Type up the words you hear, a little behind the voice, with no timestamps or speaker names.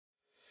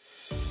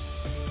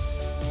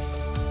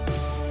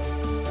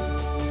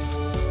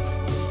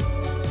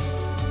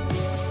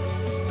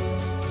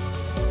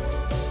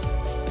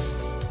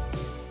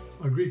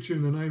greet you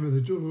in the name of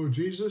the Lord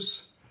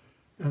Jesus,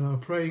 and I'm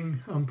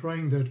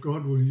praying that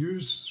God will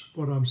use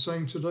what I'm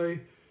saying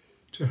today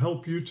to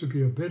help you to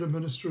be a better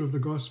minister of the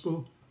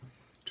gospel,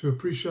 to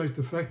appreciate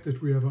the fact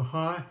that we have a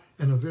high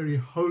and a very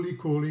holy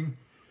calling.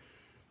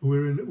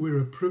 We're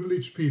a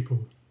privileged people.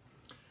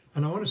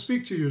 And I want to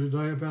speak to you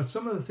today about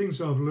some of the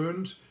things I've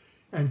learned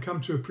and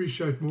come to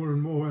appreciate more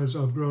and more as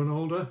I've grown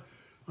older.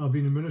 I've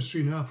been in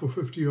ministry now for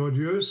 50 odd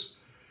years.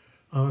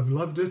 I've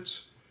loved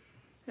it,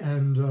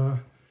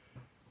 and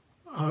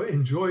I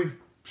enjoy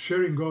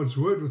sharing God's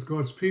word with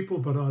God's people,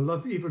 but I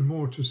love even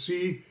more to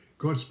see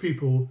God's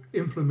people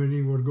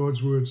implementing what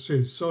God's word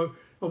says. So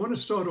I want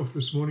to start off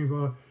this morning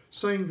by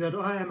saying that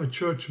I am a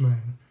church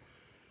man.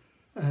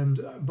 And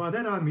by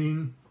that I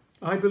mean,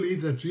 I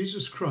believe that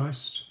Jesus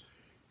Christ,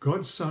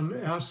 God's Son,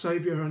 our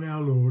Savior and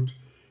our Lord,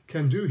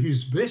 can do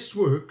his best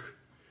work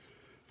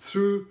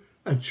through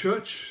a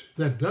church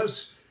that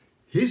does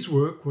his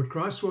work, what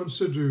Christ wants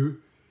to do,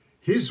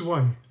 his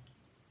way.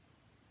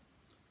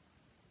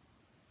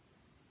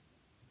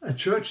 A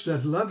church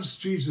that loves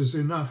Jesus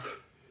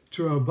enough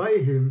to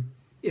obey him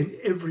in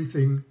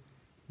everything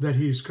that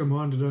he has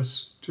commanded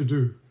us to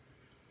do.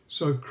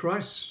 So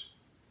Christ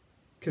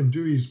can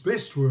do his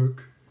best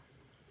work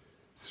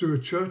through a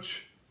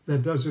church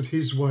that does it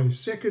his way.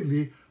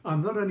 Secondly,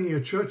 I'm not only a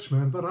church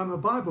man, but I'm a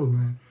Bible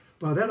man.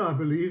 By that I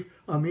believe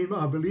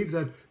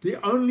that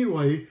the only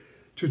way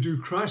to do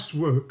Christ's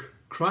work,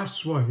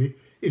 Christ's way,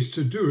 is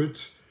to do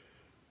it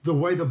the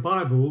way the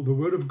Bible, the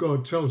Word of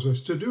God, tells us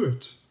to do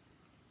it.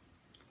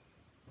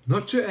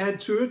 Not to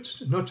add to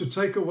it, not to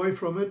take away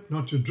from it,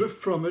 not to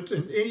drift from it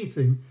in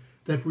anything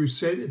that we've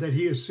said, that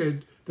he has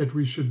said that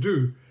we should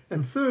do.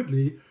 And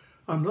thirdly,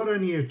 I'm not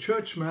only a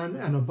church man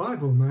and a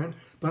Bible man,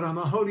 but I'm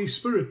a Holy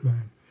Spirit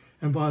man.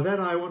 And by that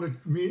I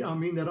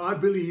mean that I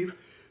believe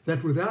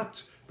that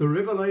without the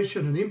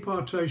revelation and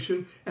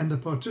impartation and the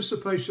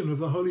participation of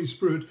the Holy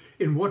Spirit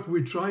in what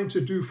we're trying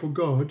to do for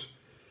God,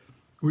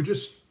 we're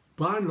just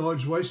by and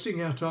large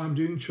wasting our time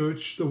doing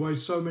church the way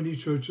so many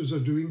churches are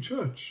doing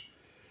church.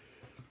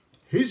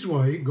 His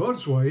way,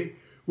 God's way,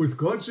 with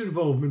God's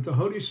involvement, the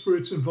Holy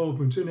Spirit's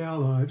involvement in our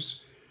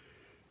lives,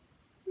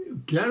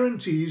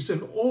 guarantees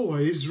and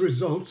always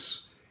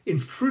results in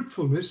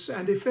fruitfulness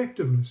and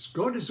effectiveness.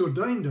 God has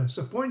ordained us,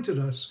 appointed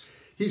us.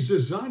 He's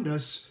designed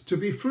us to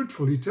be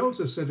fruitful. He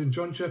tells us that in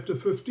John chapter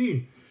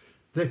 15,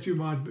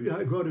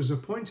 that God has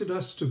appointed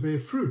us to bear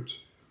fruit.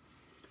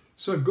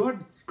 So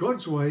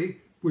God's way,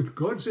 with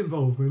God's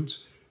involvement,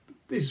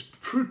 is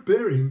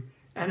fruit-bearing,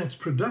 and it's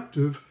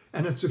productive,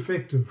 and it's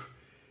effective.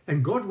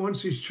 And God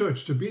wants his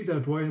church to be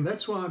that way, and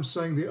that's why I'm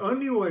saying the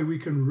only way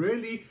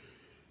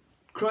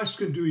Christ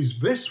can do his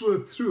best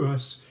work through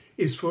us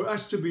is for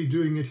us to be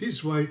doing it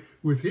his way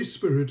with his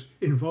Spirit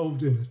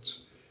involved in it.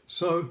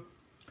 So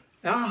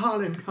our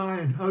high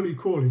and holy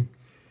calling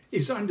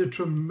is under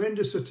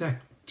tremendous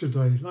attack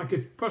today, like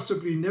it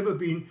possibly never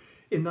been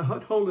in the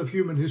whole of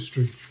human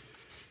history.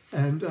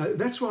 And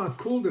that's why I've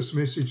called this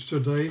message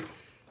today,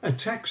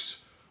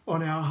 Attacks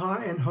on Our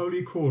High and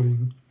Holy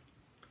Calling,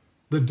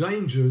 the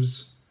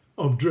Dangers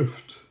of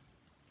Drift.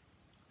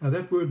 Now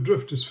that word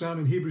drift is found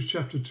in Hebrews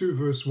chapter 2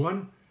 verse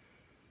 1.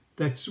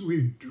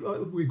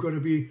 We've got to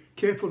be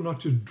careful not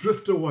to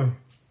drift away.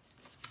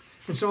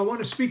 And so I want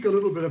to speak a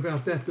little bit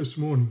about that this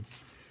morning.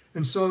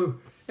 And so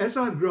as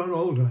I've grown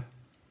older,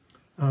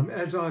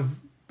 as I've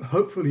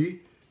hopefully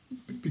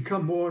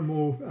become more and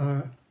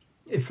more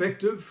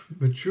effective,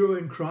 mature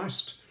in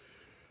Christ,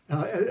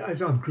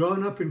 as I've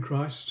grown up in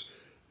Christ,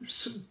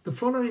 the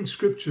following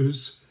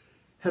scriptures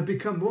have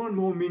become more and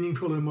more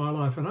meaningful in my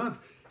life. And I've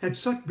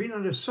been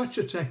under such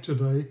attack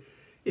today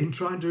in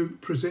trying to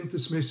present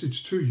this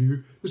message to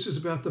you. This is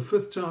about the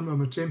 5th time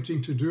I'm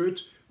attempting to do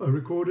it. I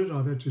record it,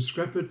 I've had to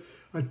scrap it.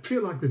 I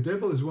feel like the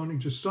devil is wanting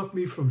to stop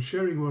me from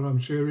sharing what I'm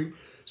sharing.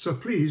 So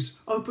please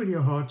open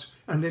your heart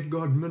and let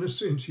God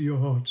minister into your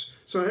heart.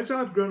 So as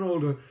I've grown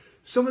older,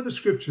 some of the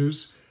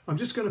scriptures, I'm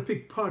just going to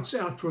pick parts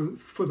out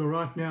for the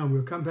right now.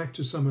 We'll come back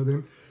to some of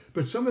them.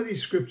 But some of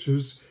these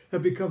scriptures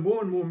have become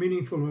more and more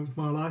meaningful in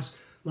my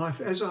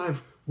life as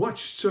I've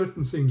watched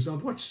certain things.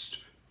 I've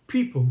watched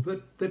people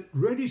that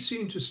really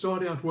seem to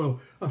start out well.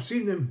 I've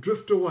seen them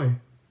drift away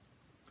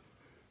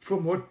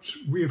from what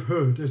we have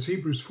heard, as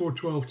Hebrews 2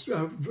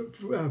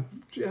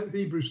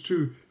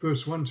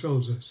 verse 1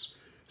 tells us,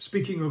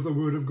 speaking of the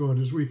word of God,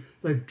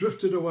 they've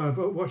drifted away. I've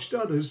watched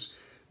others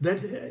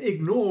that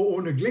ignore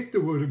or neglect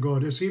the word of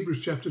God, as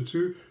Hebrews chapter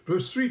 2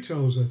 verse 3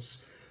 tells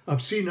us.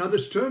 I've seen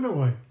others turn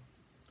away,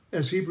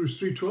 as Hebrews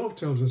 3:12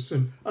 tells us,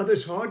 and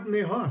others harden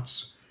their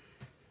hearts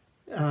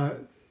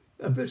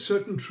about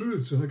certain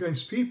truths and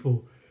against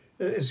people,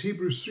 as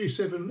Hebrews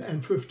 3:7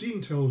 and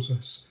 15 tells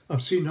us.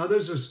 I've seen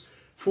others as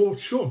fall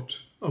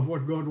short of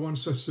what God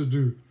wants us to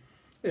do.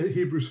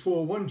 Hebrews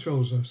 4:1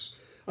 tells us.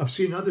 I've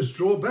seen others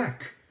draw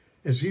back,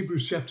 as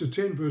Hebrews chapter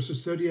 10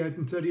 verses 38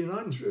 and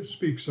 39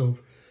 speaks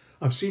of.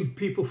 I've seen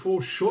people fall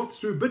short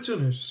through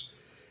bitterness,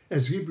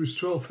 as Hebrews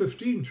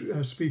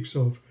 12:15 speaks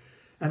of.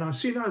 And I've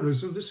seen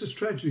others, and this is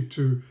tragic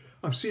too,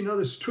 I've seen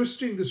others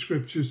twisting the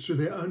scriptures to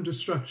their own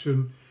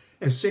destruction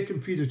as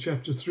 2 Peter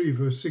chapter 3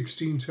 verse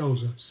 16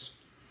 tells us.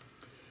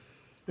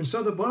 And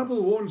so the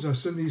Bible warns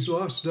us in these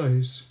last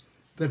days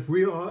that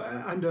we are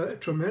under a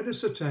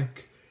tremendous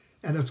attack,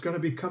 and it's going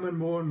to be coming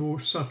more and more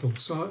subtle.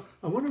 So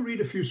I want to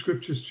read a few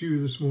scriptures to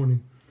you this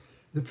morning.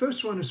 The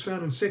first one is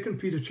found in 2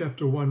 Peter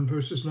chapter 1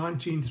 verses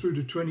 19 through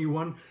to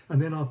 21,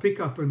 and then I'll pick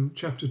up in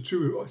chapter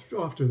 2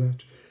 after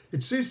that.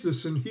 It says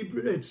this in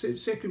Hebrew, it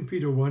says 2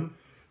 Peter 1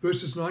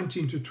 verses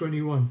 19 to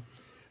 21.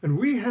 And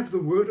we have the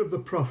word of the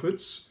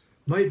prophets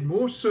made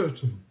more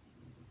certain.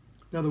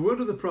 Now the word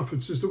of the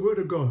prophets is the word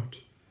of God.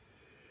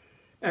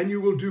 And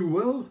you will do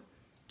well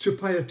to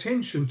pay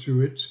attention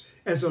to it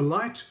as a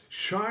light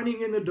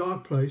shining in the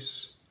dark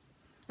place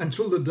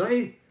until the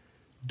day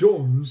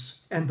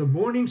dawns and the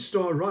morning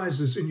star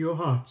rises in your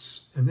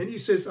hearts. And then he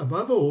says,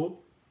 above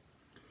all,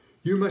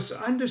 you must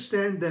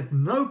understand that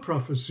no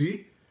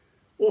prophecy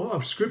or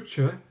of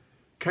scripture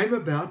came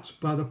about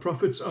by the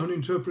prophet's own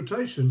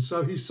interpretation.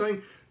 So he's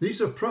saying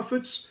these are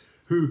prophets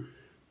who,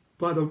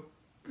 by the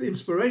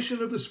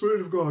inspiration of the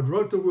Spirit of God,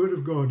 wrote the word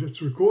of God.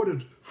 It's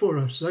recorded for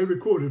us. They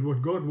recorded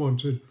what God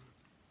wanted.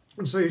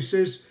 And so he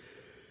says,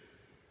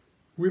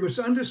 we must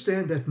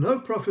understand that no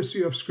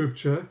prophecy of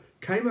scripture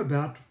came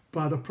about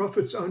by the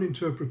prophet's own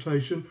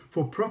interpretation,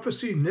 for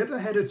prophecy never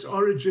had its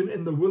origin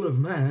in the will of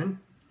man,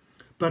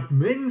 but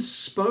men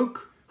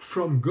spoke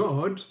from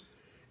God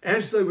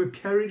as they were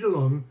carried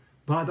along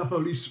by the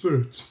Holy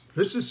Spirit.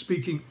 This is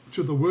speaking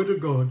to the word of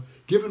God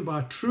given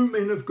by true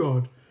men of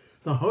God,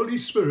 the Holy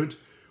Spirit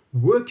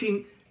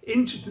working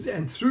into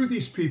and through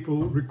these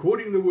people,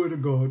 recording the word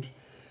of God.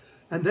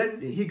 And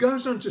then he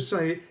goes on to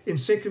say in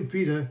 2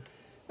 Peter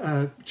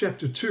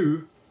chapter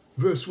 2,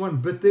 verse 1,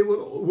 but there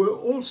were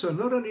also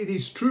not only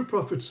these true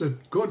prophets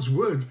that God's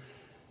word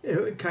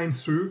came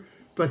through,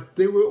 but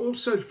there were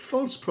also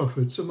false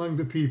prophets among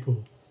the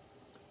people.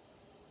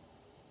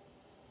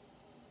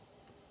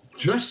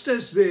 Just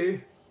as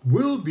there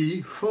will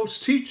be false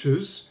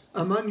teachers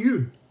among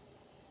you.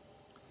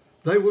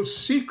 They will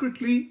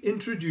secretly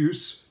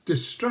introduce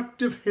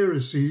destructive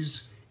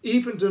heresies,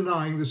 even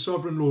denying the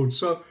sovereign Lord.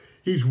 So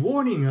he's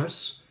warning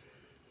us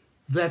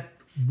that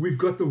we've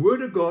got the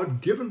word of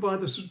God given by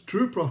the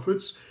true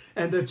prophets,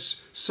 and that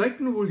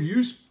Satan will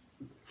use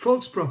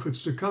false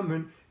prophets to come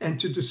in and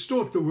to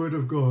distort the word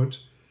of God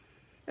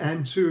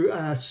and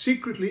to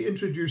secretly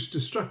introduce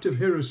destructive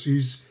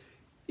heresies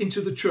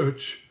into the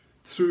church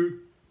through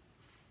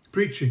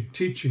preaching,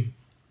 teaching.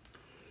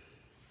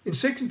 In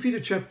 2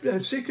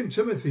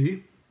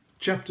 Timothy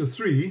chapter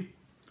 3,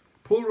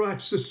 Paul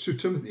writes this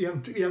to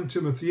young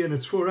Timothy, and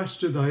it's for us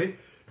today.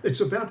 It's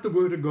about the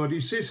word of God. He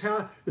says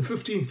how, the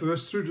 15th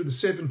verse through to the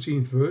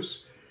 17th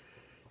verse,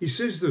 he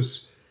says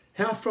this,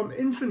 how from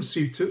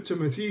infancy,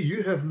 Timothy,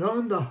 you have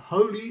known the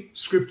holy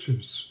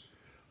scriptures.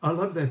 I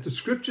love that. The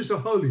scriptures are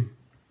holy.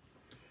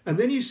 And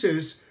then he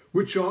says,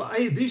 which are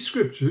these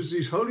scriptures,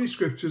 these holy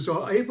scriptures,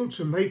 are able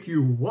to make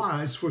you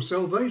wise for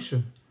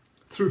salvation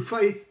through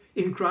faith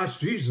in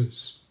Christ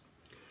Jesus.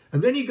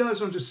 And then he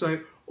goes on to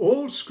say,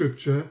 all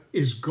scripture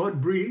is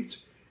God-breathed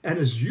and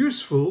is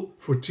useful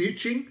for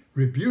teaching,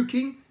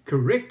 rebuking,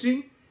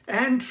 correcting,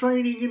 and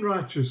training in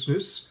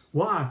righteousness.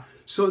 Why?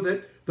 So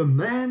that the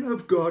man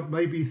of God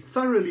may be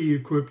thoroughly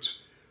equipped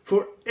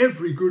for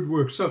every good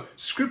work. So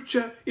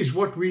scripture is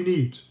what we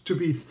need to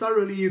be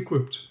thoroughly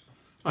equipped.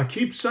 I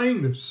keep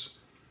saying this.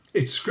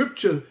 It's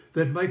scripture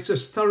that makes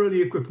us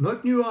thoroughly equipped,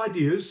 not new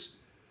ideas,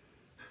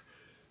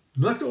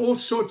 not all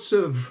sorts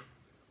of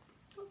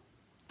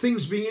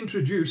things being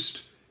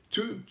introduced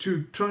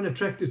to try and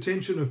attract the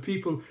attention of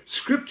people.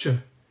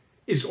 Scripture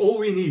is all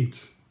we need.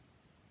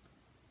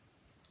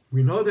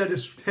 We know that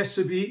it has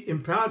to be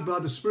empowered by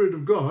the Spirit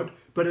of God,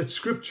 but it's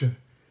scripture.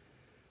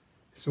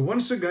 So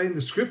once again,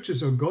 the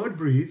scriptures are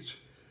God-breathed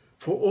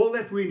for all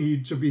that we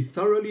need to be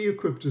thoroughly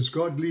equipped as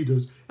God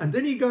leaders. And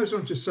then he goes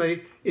on to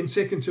say in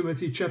 2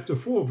 Timothy chapter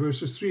 4,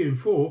 verses 3 and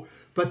 4,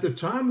 but the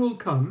time will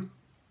come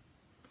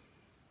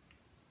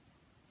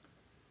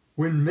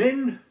when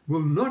men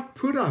will not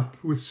put up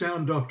with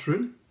sound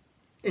doctrine.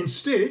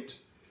 Instead,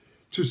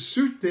 to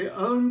suit their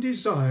own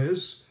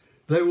desires,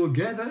 they will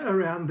gather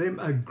around them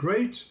a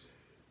great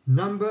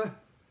number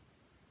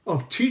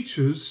of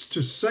teachers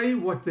to say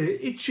what their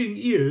itching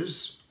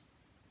ears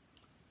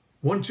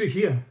want to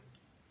hear.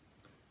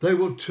 They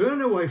will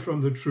turn away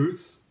from the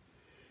truth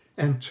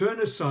and turn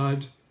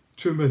aside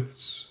to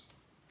myths.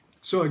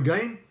 So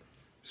again,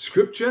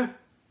 scripture,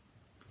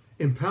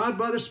 empowered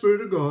by the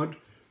Spirit of God,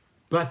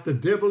 but the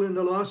devil in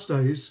the last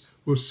days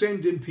will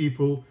send in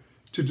people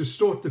to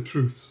distort the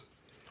truth.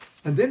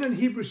 And then in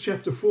Hebrews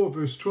chapter 4,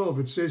 verse 12,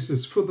 it says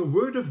this, for the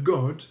word of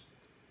God,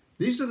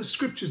 these are the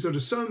scriptures that are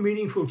so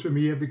meaningful to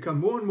me, have become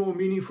more and more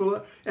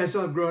meaningful as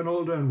I've grown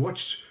older and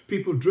watched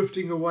people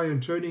drifting away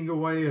and turning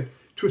away and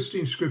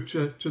twisting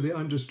scripture to their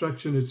own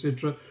destruction,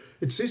 etc.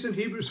 It says in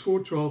Hebrews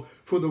 4:12,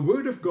 for the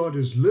word of God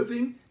is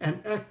living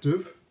and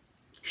active,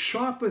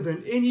 sharper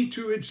than any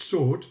two-edged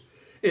sword.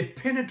 It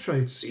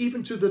penetrates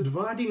even to the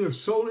dividing of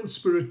soul and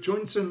spirit,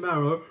 joints and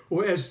marrow,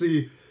 or as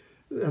the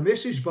The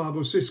Message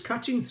Bible says,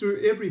 cutting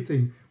through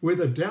everything,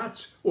 whether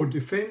doubt or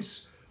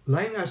defense,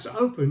 laying us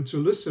open to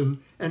listen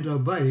and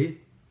obey.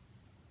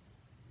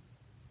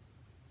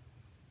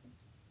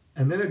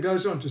 And then it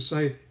goes on to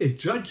say, it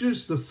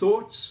judges the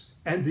thoughts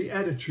and the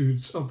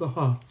attitudes of the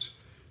heart.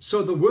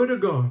 So the Word of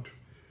God,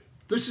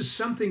 this is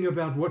something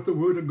about what the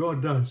Word of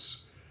God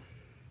does.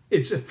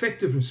 Its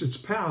effectiveness, its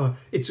power,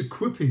 its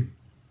equipping,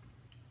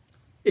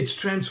 it's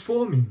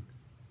transforming,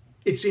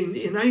 it's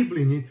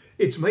enabling,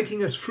 it's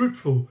making us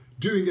fruitful,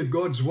 doing it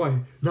God's way.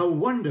 No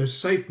wonder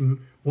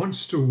Satan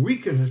wants to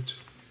weaken it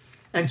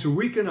and to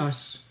weaken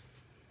us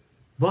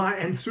by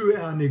and through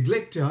our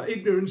neglect, our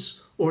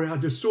ignorance, or our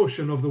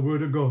distortion of the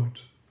Word of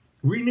God.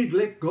 We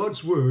neglect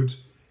God's Word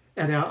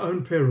at our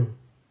own peril.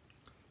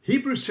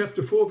 Hebrews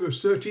chapter 4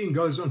 verse 13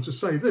 goes on to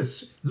say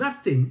this,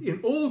 nothing in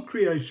all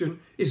creation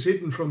is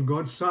hidden from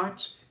God's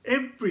sight.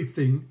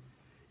 Everything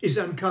is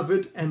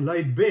uncovered and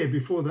laid bare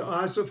before the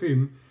eyes of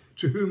him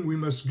to whom we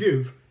must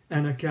give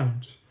an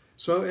account.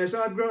 So as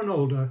I've grown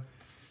older,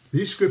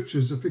 these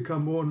scriptures have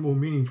become more and more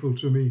meaningful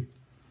to me.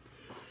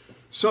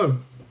 So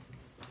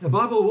the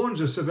Bible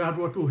warns us about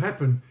what will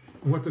happen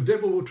and what the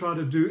devil will try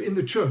to do in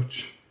the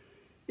church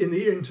in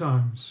the end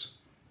times.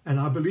 And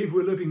I believe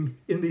we're living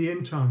in the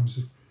end times.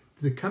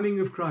 The coming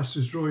of Christ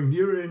is drawing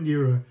nearer and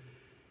nearer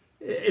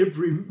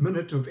every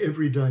minute of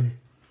every day.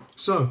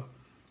 So,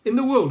 in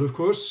the world, of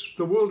course,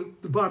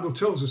 the Bible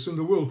tells us in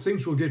the world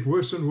things will get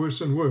worse and worse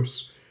and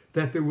worse.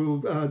 That there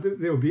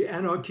will be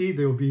anarchy,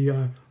 there will be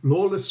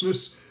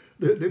lawlessness.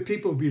 The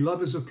people will be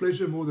lovers of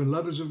pleasure more than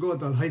lovers of God.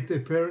 They'll hate their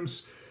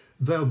parents.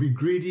 They'll be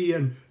greedy.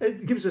 And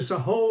it gives us a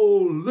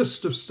whole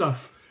list of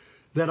stuff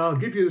that I'll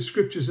give you the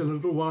scriptures in a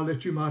little while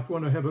that you might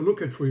want to have a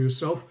look at for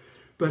yourself.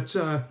 But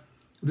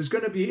there's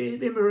going to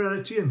be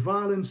immorality and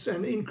violence,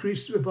 and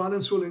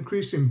violence will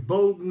increase,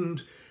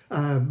 emboldened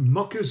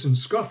mockers and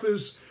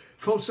scoffers,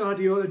 false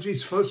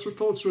ideologies, false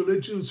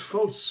religions,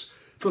 false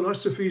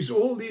philosophies.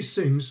 All these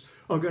things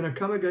are going to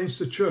come against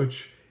the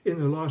church in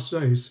the last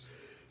days.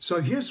 So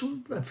here's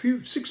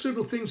six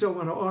little things I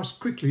want to ask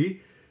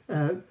quickly,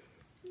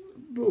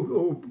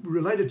 or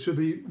related to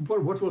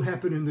what will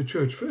happen in the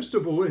church. First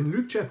of all, in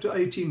Luke chapter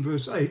 18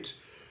 verse 8,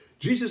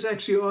 Jesus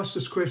actually asked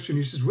this question.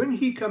 He says, when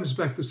he comes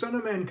back, the Son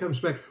of Man comes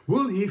back,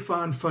 will he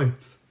find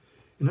faith?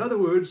 In other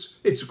words,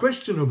 it's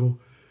questionable.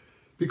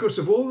 Because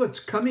of all that's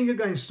coming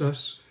against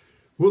us,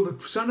 will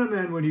the Son of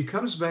Man, when he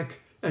comes back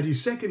at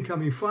his second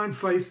coming, find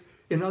faith?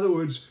 In other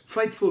words,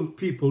 faithful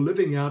people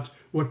living out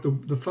what the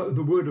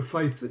word of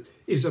faith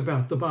is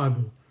about, the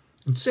Bible.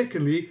 And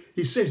secondly,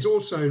 he says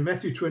also in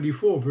Matthew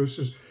 24,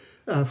 verses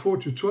 4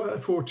 to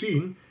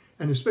 14,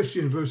 and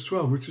especially in verse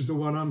 12, which is the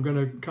one I'm going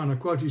to kind of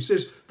quote, he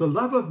says, the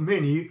love of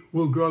many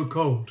will grow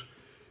cold.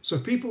 So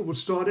people will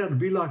start out and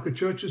be like the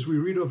churches we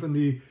read of in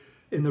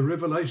the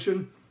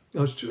Revelation,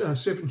 those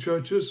 7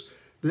 churches,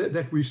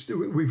 that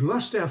we've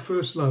lost our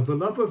first love. The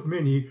love of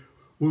many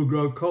will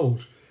grow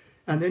cold.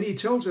 And then he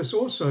tells us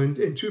also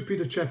in 2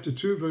 Peter chapter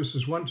 2,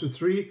 verses 1 to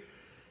 3,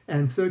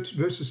 and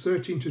verses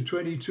 13 to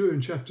 22,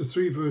 and chapter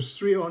 3, verse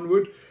 3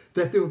 onward,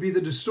 that there will be the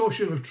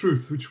distortion of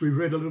truth, which we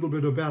read a little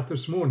bit about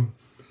this morning.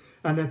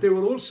 And that there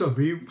will also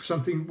be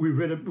something we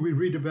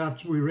read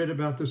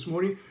about this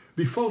morning,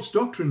 be false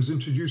doctrines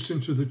introduced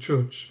into the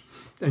church.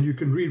 And you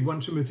can read 1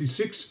 Timothy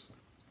 6,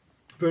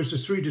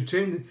 verses 3 to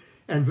 10,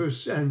 and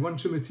 1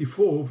 Timothy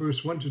 4,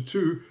 verse 1 to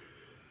 2,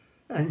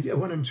 and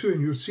 1 and 2,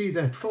 and you'll see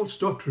that false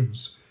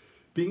doctrines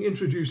being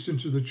introduced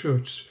into the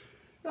church.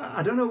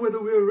 I don't know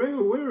whether we're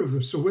aware of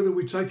this or whether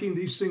we're taking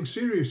these things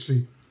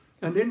seriously.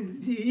 And then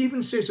he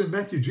even says in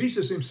Matthew,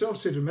 Jesus himself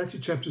said in Matthew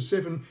chapter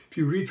 7, if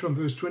you read from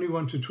verse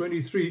 21 to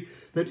 23,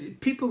 that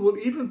people will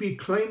even be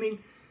claiming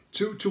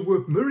to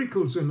work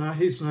miracles in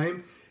his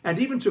name and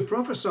even to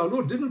prophesy.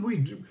 Lord, didn't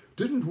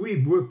we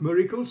work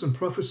miracles and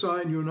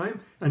prophesy in your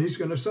name? And he's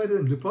going to say to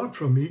them, depart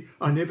from me,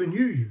 I never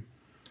knew you.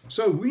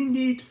 So we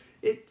need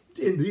it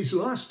in these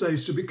last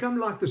days to become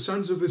like the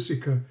sons of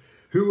Issachar,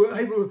 who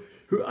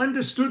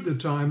understood the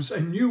times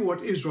and knew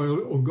what Israel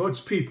or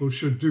God's people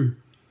should do.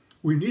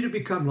 We need to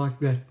become like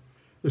that,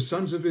 the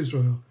sons of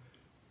Israel,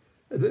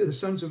 the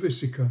sons of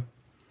Issachar.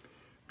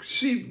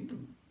 See,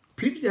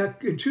 Peter,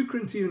 in 2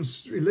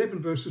 Corinthians 11,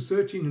 verses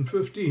 13 and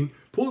 15,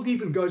 Paul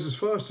even goes as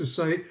far as to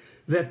say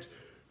that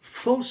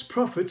false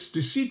prophets,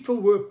 deceitful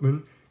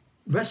workmen,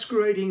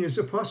 masquerading as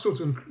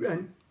apostles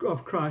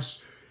of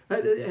Christ,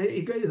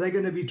 they're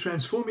going to be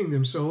transforming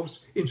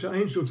themselves into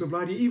angels of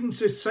light. He even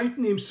says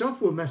Satan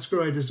himself will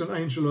masquerade as an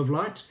angel of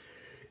light.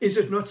 Is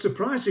it not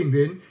surprising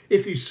then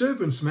if his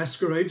servants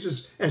masquerade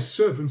as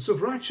servants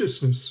of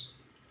righteousness?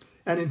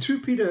 And in 2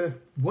 Peter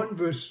 1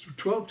 verse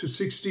 12 to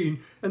 16,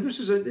 and this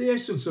is the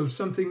essence of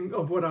something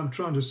of what I'm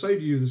trying to say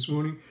to you this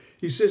morning,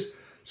 he says,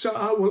 so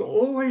I will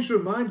always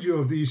remind you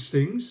of these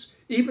things,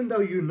 even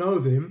though you know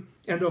them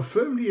and are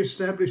firmly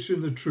established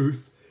in the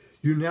truth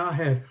you now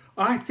have.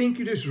 I think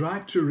it is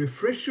right to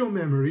refresh your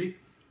memory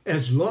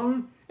as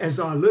long as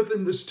I live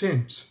in this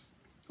tent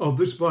of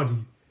this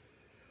body.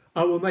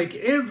 I will make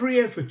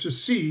every effort to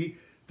see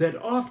that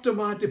after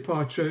my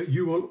departure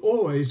you will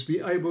always be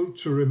able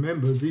to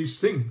remember these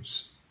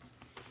things.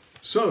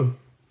 So,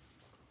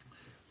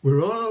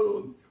 we're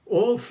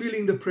all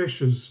feeling the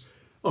pressures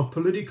of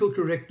political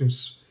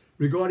correctness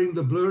regarding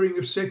the blurring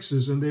of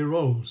sexes and their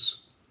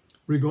roles,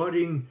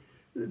 regarding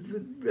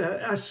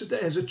us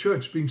as a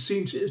church being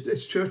seen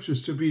as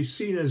churches to be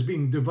seen as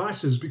being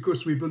devices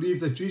because we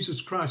believe that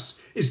Jesus Christ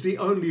is the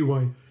only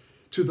way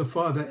to the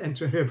Father and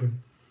to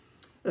heaven.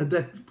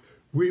 That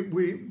we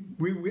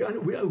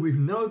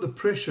know the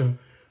pressure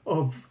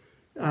of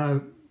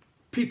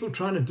people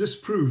trying to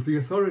disprove the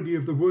authority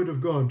of the Word of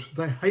God.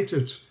 They hate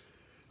it.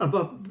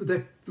 Above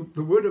that,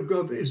 the Word of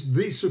God is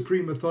the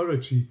supreme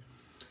authority.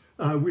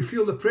 We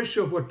feel the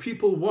pressure of what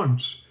people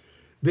want,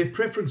 their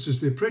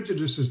preferences, their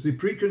prejudices, their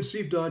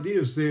preconceived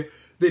ideas, their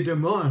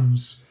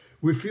demands.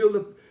 We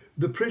feel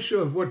the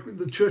pressure of what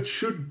the church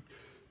should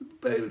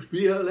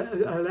be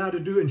allowed to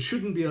do and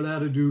shouldn't be allowed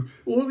to do.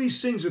 All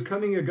these things are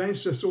coming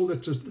against us all the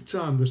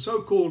time. The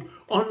so-called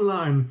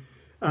online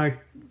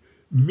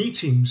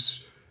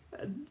meetings,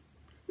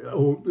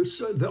 or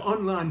the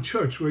online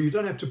church where you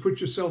don't have to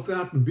put yourself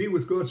out and be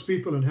with God's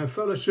people and have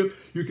fellowship.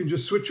 You can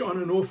just switch on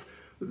and off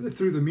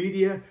through the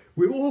media.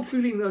 We're all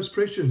feeling those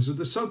pressures of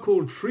the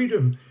so-called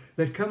freedom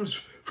that comes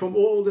from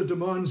all the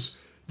demands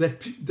that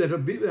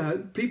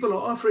people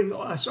are offering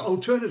us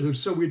alternatives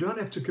so we don't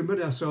have to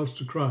commit ourselves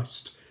to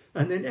Christ.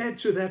 And then add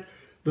to that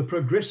the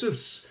progressive,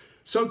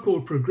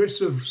 so-called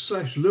progressive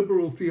 /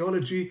 liberal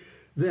theology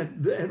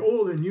and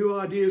all the new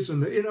ideas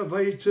and the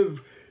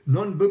innovative,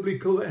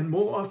 non-biblical and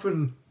more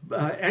often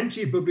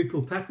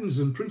anti-biblical patterns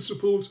and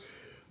principles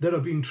that are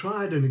being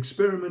tried and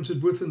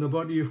experimented with in the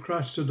body of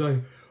Christ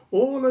today.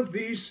 All of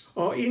these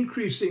are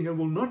increasing and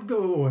will not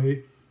go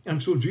away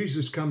until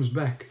Jesus comes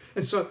back.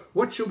 And so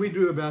what shall we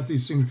do about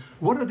these things?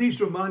 What are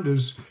these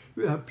reminders?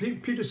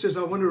 Peter says,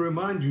 I want to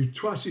remind you.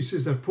 Twice he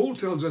says that. Paul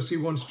tells us he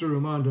wants to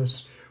remind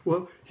us.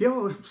 Well, here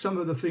are some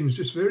of the things,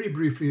 just very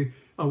briefly,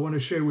 I want to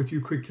share with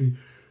you quickly.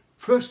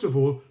 First of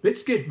all,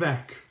 let's get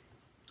back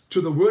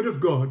to the Word of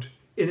God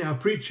in our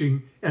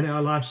preaching and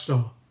our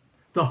lifestyle.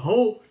 The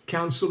whole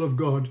counsel of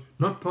God,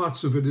 not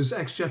parts of it, is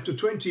Acts chapter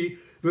 20,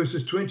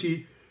 verses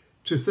 20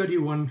 to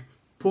 31.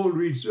 Paul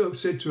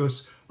said to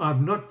us,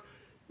 I've not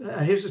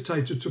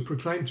hesitated to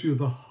proclaim to you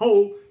the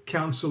whole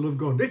counsel of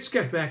God. Let's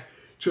get back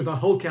to the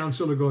whole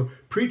counsel of God,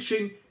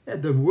 preaching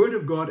the Word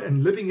of God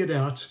and living it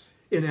out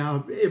in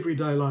our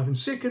everyday life. And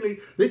secondly,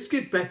 let's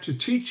get back to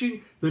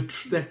teaching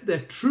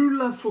that true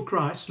love for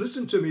Christ.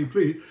 Listen to me,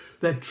 please.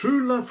 That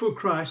true love for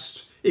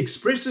Christ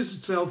expresses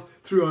itself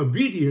through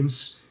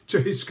obedience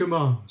to his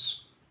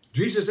commands.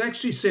 Jesus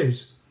actually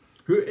says,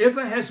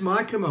 whoever has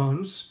my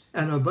commands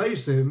and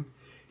obeys them,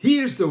 he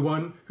is the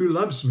one who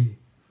loves me.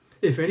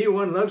 If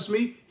anyone loves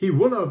me, he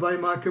will obey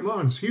my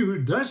commands. He who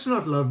does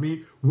not love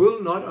me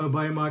will not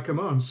obey my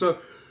commands. So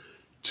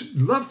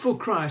love for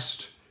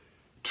Christ,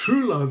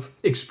 true love,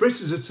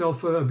 expresses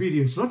itself for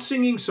obedience, not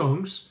singing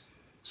songs,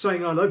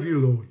 saying, I love you,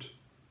 Lord,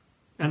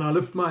 and I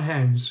lift my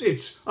hands.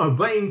 It's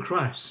obeying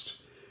Christ.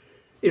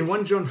 In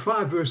 1 John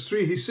 5, verse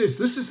 3, he says,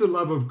 this is the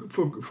love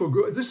for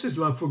God. This is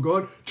love for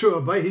God, to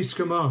obey his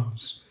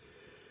commands.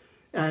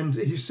 And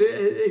he said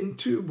in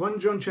 1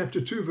 John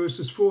chapter 2,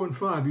 verses 4 and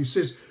 5, he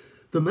says,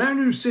 the man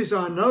who says,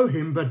 I know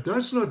him, but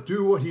does not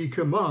do what he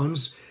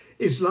commands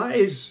is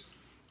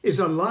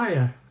a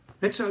liar.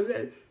 That's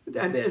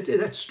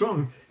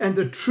strong. And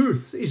the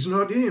truth is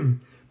not in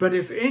him. But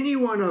if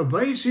anyone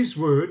obeys his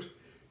word,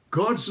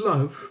 God's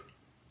love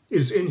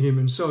is in him.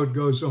 And so it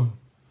goes on.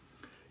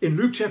 In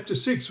Luke chapter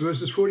 6,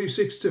 verses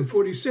 46 and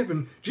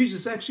 47,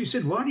 Jesus actually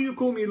said, why do you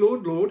call me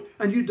Lord, Lord,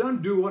 and you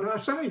don't do what I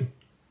say?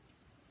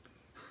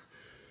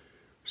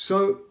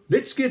 So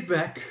let's get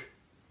back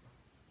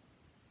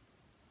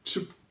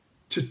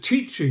to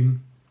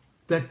teaching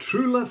that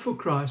true love for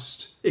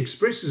Christ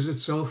expresses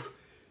itself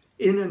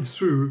in and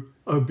through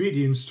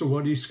obedience to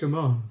what he's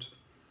commanded.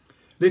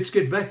 Let's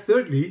get back,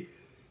 thirdly,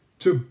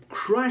 to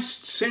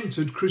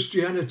Christ-centered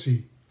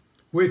Christianity,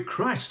 where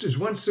Christ is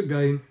once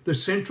again the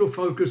central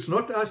focus,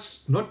 not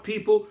us, not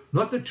people,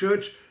 not the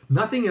church,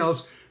 nothing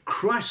else.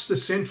 Christ the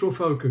central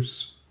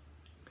focus,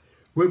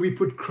 where we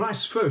put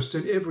Christ first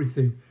in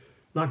everything.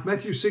 Like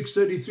Matthew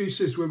 6:33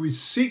 says, where we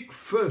seek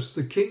first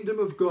the kingdom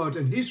of God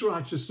and his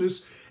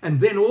righteousness, and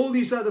then all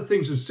these other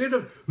things, instead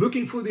of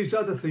looking for these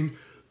other things,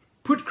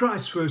 put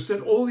Christ first,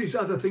 and all these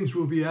other things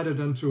will be added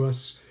unto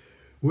us.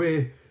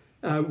 Where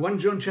 1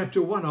 John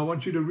chapter 1, I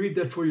want you to read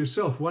that for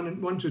yourself,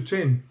 1 to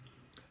 10.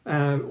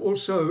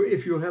 Also,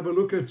 if you'll have a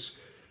look at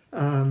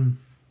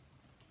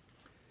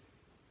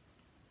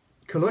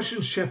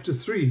Colossians chapter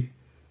 3,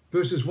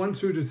 verses 1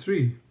 through to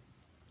 3,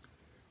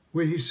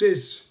 where he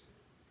says,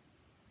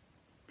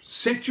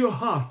 set your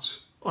heart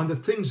on the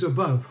things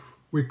above,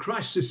 where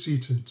Christ is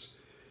seated.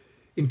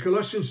 In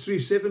Colossians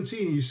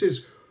 3:17, he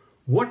says,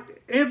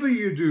 whatever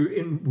you do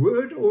in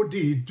word or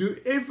deed, do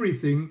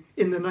everything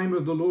in the name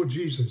of the Lord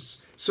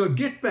Jesus. So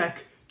get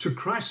back to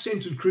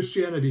Christ-centered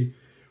Christianity,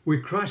 where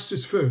Christ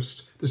is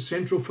first, the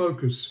central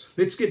focus.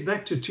 Let's get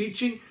back to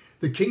teaching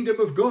the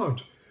kingdom of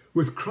God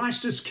with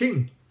Christ as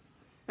King.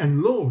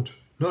 and Lord,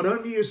 not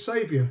only as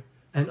Saviour,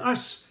 and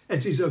us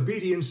as his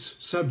obedience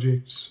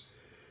subjects.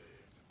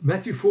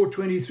 Matthew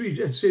 4:23,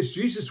 it says,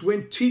 Jesus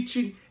went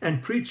teaching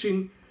and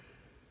preaching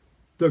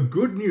the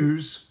good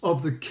news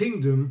of the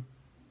kingdom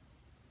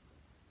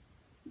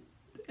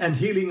and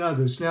healing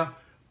others. Now,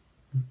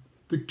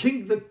 the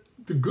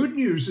good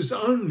news is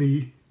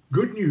only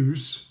good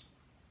news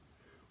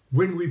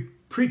when we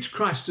preach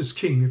Christ as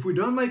King. If we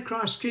don't make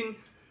Christ King,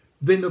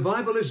 then the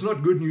Bible is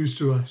not good news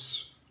to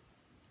us.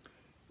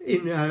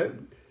 In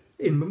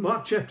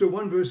Mark chapter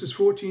 1, verses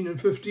 14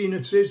 and 15,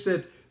 it says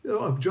that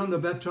of John the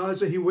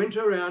Baptizer, he went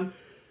around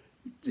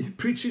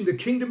preaching the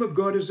kingdom of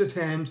God is at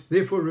hand,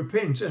 therefore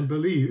repent and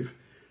believe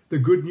the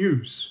good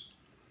news.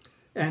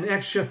 And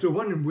Acts chapter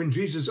 1, when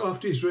Jesus,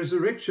 after his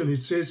resurrection,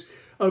 it says,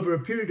 over a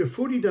period of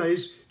 40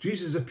 days,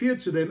 Jesus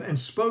appeared to them and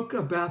spoke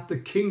about the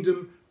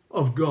kingdom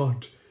of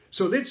God.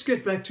 So let's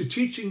get back to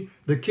teaching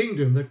the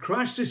kingdom, that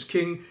Christ is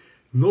King,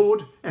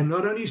 Lord, and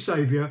not only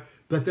Saviour,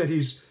 but that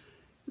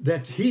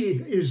he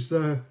is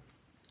the,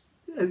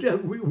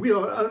 we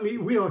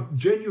are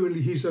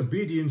genuinely his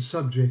obedient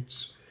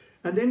subjects.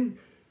 And then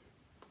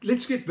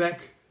let's get back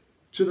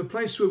to the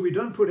place where we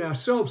don't put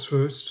ourselves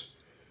first,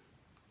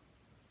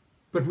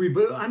 but we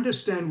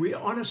understand we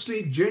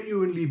honestly,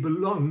 genuinely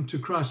belong to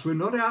Christ. We're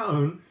not our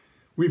own.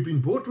 We've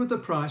been bought with a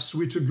price.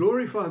 We're to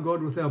glorify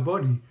God with our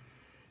body.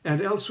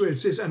 And elsewhere it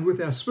says, and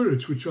with our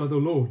spirits, which are the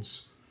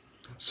Lord's.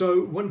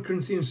 So 1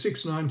 Corinthians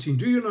 6:19,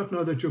 do you not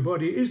know that your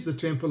body is the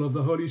temple of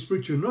the Holy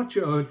Spirit? You're not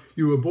your own.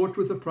 You were bought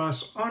with a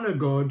price. Honor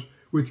God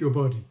with your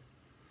body.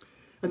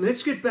 And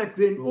let's get back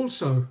then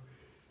also,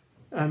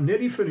 I'm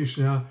nearly finished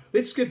now.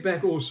 Let's get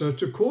back also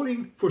to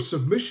calling for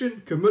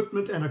submission,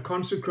 commitment, and a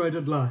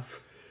consecrated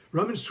life.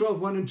 Romans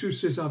 12:1 and 2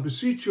 says, I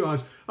beseech you,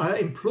 I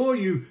implore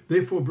you,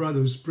 therefore,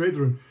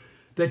 brethren,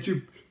 that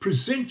you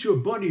present your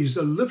bodies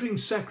a living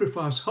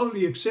sacrifice,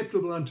 wholly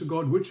acceptable unto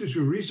God, which is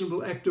your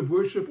reasonable act of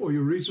worship or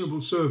your reasonable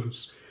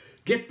service.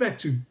 Get back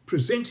to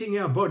presenting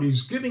our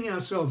bodies, giving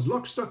ourselves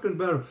lock, stock, and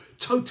barrel,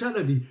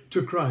 totality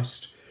to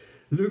Christ.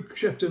 Luke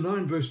chapter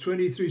 9, verse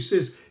 23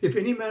 says, if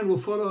any man will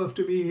follow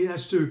after me, he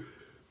has to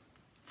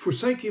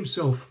forsake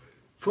himself,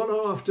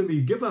 follow after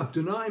me, give up,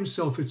 deny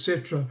himself,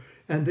 etc.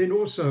 And then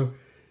also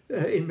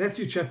in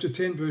Matthew chapter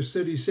 10, verse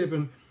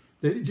 37,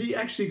 he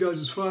actually goes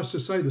as far as to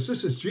say this.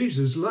 This is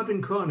Jesus, love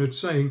incarnate,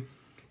 saying,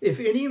 if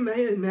any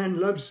man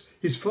loves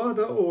his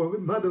father or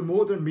mother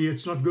more than me,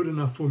 it's not good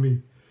enough for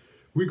me.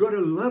 We've got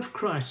to love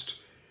Christ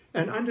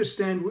and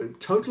understand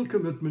total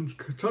commitment,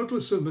 total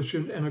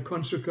submission, and a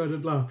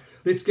consecrated life.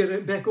 Let's get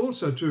it back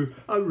also to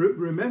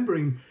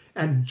remembering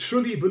and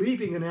truly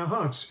believing in our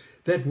hearts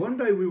that one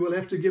day we will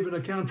have to give an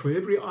account for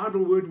every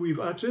idle word we've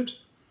uttered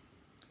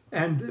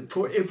and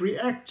for every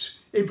act,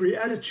 every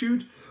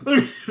attitude.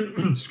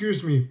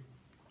 Excuse me.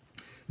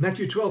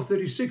 Matthew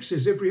 12:36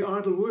 says every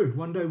idle word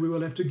one day we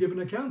will have to give an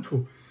account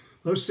for.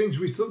 Those things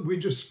we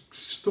just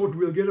thought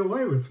we'll get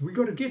away with. We've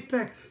got to get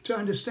back to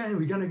understanding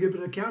we're going to give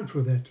an account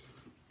for that.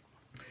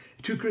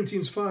 2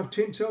 Corinthians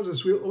 5:10 tells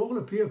us we'll all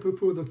appear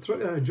before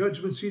the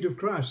judgment seat of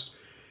Christ,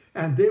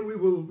 and there we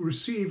will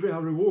receive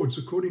our rewards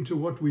according to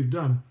what we've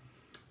done.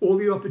 All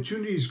the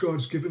opportunities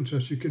God's given to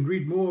us. You can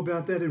read more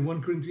about that in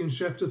 1 Corinthians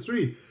chapter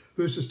 3,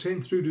 verses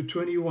 10 through to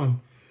 21.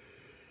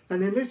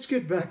 And then let's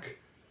get back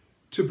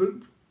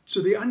to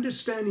the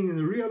understanding and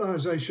the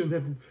realization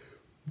that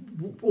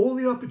all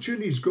the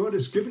opportunities God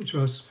has given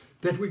to us,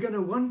 that we're going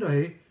to one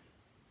day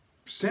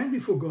stand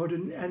before God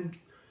and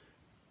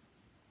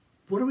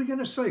what are we going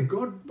to say?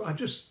 God, I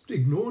just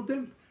ignored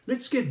them?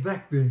 Let's get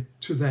back there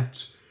to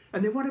that.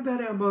 And then what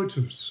about our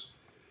motives?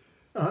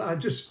 I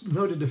just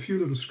noted a few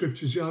little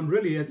scriptures here. I'm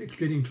really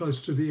getting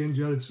close to the end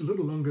here. It's a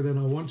little longer than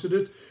I wanted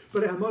it.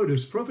 But our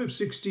motives. Proverbs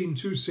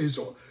 16:2 says,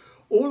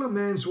 all a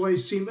man's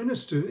ways seem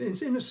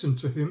innocent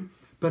to him,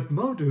 but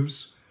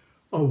motives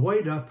are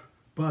weighed up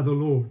by the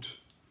Lord.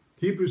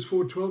 Hebrews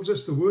 4 tells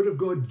us the word of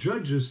God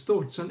judges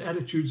thoughts and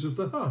attitudes of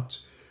the heart.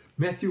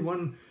 Matthew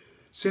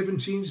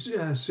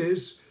 1:17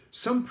 says,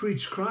 some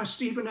preach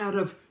Christ even out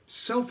of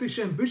selfish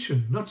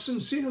ambition, not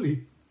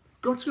sincerely.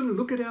 God's going to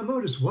look at our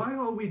motives. Why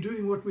are we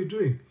doing what we're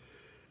doing?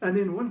 And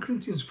then 1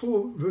 Corinthians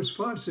 4 verse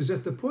 5 says,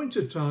 at the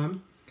appointed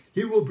time,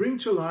 he will bring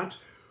to light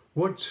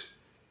what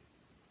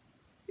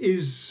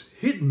is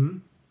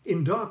hidden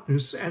in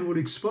darkness and will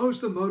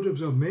expose the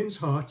motives of men's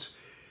hearts.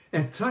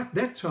 At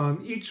that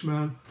time, each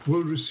man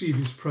will receive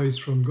his praise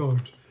from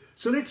God.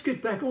 So let's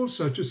get back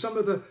also to some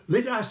of the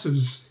let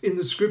us's in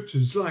the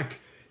scriptures, like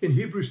in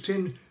Hebrews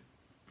 10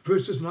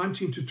 verses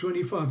 19 to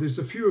 25. There's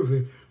a few of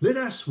them. Let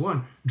us,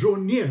 one, draw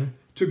near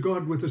to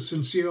God with a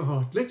sincere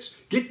heart. Let's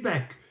get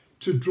back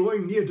to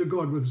drawing near to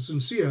God with a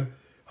sincere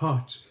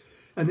heart.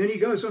 And then he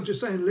goes on to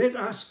say, let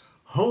us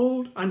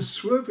hold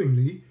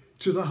unswervingly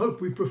to the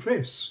hope we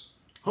profess.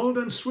 Hold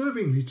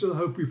unswervingly to the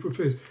hope we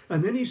profess.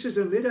 And then he says,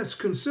 and let us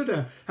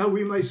consider how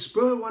we may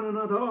spur one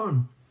another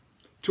on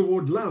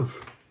toward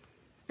love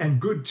and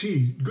good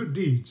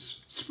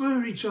deeds.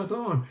 Spur each other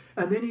on.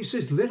 And then he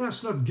says, let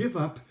us not give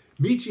up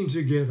meeting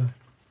together,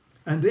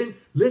 And then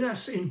let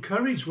us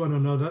encourage one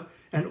another,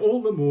 and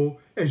all the more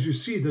as you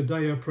see the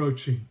day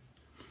approaching.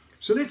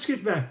 So let's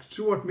get back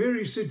to what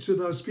Mary said to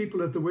those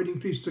people at the wedding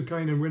feast of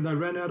Canaan when they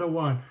ran out of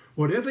wine.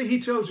 Whatever he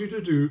tells you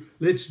to do,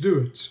 let's do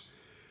it.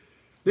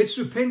 Let's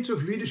repent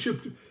of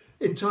leadership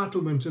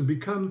entitlement and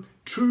become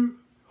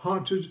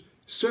true-hearted,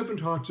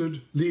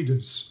 servant-hearted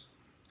leaders.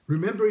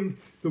 Remembering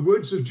the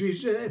words of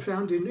Jesus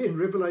found in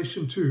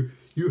Revelation 2.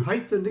 You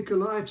hate the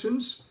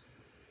Nicolaitans,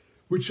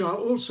 which I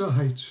also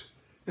hate.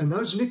 And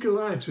those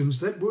Nicolaitans,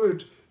 that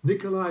word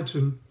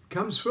Nicolaitan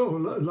comes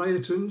from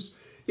Laitans.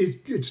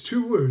 It's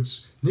two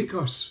words,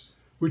 Nikos,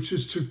 which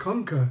is to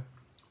conquer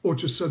or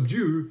to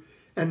subdue,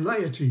 and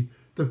laity,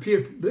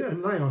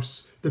 and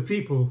laos, the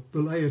people,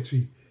 the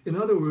laity. In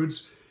other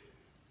words,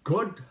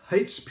 God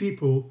hates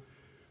people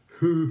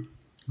who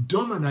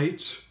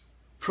dominate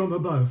from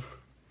above.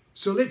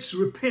 So let's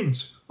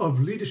repent of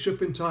leadership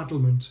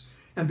entitlement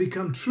and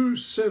become true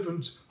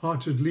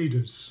servant-hearted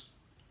leaders.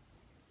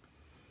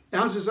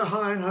 Ours is a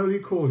high and holy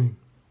calling.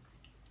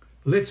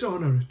 Let's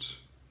honour it.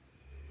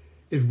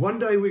 If one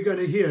day we're going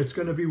to hear, it's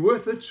going to be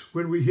worth it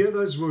when we hear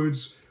those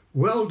words,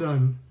 well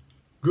done,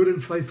 good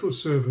and faithful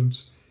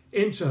servant,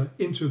 enter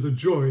into the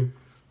joy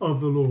of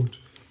the Lord.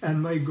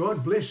 And may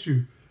God bless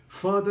you.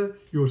 Father,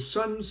 your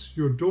sons,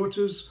 your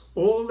daughters,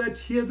 all that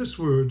hear this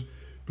word,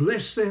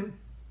 bless them,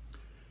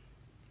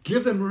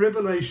 give them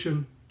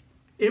revelation,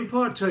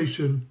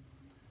 impartation,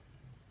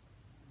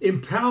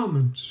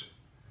 empowerment,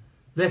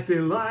 that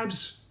their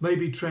lives may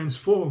be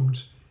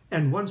transformed.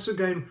 And once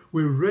again,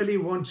 we're really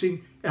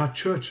wanting our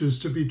churches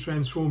to be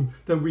transformed,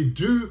 that we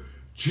do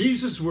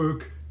Jesus'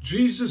 work,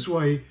 Jesus'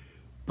 way,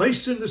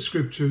 based in the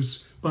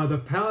scriptures, by the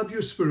power of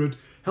your Spirit.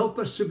 Help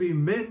us to be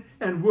men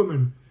and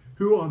women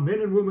who are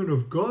men and women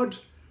of God,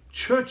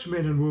 church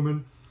men and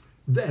women,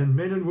 and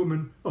men and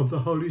women of the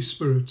Holy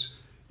Spirit.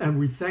 And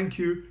we thank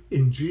you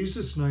in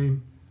Jesus'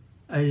 name.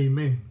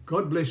 Amen.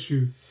 God bless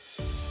you.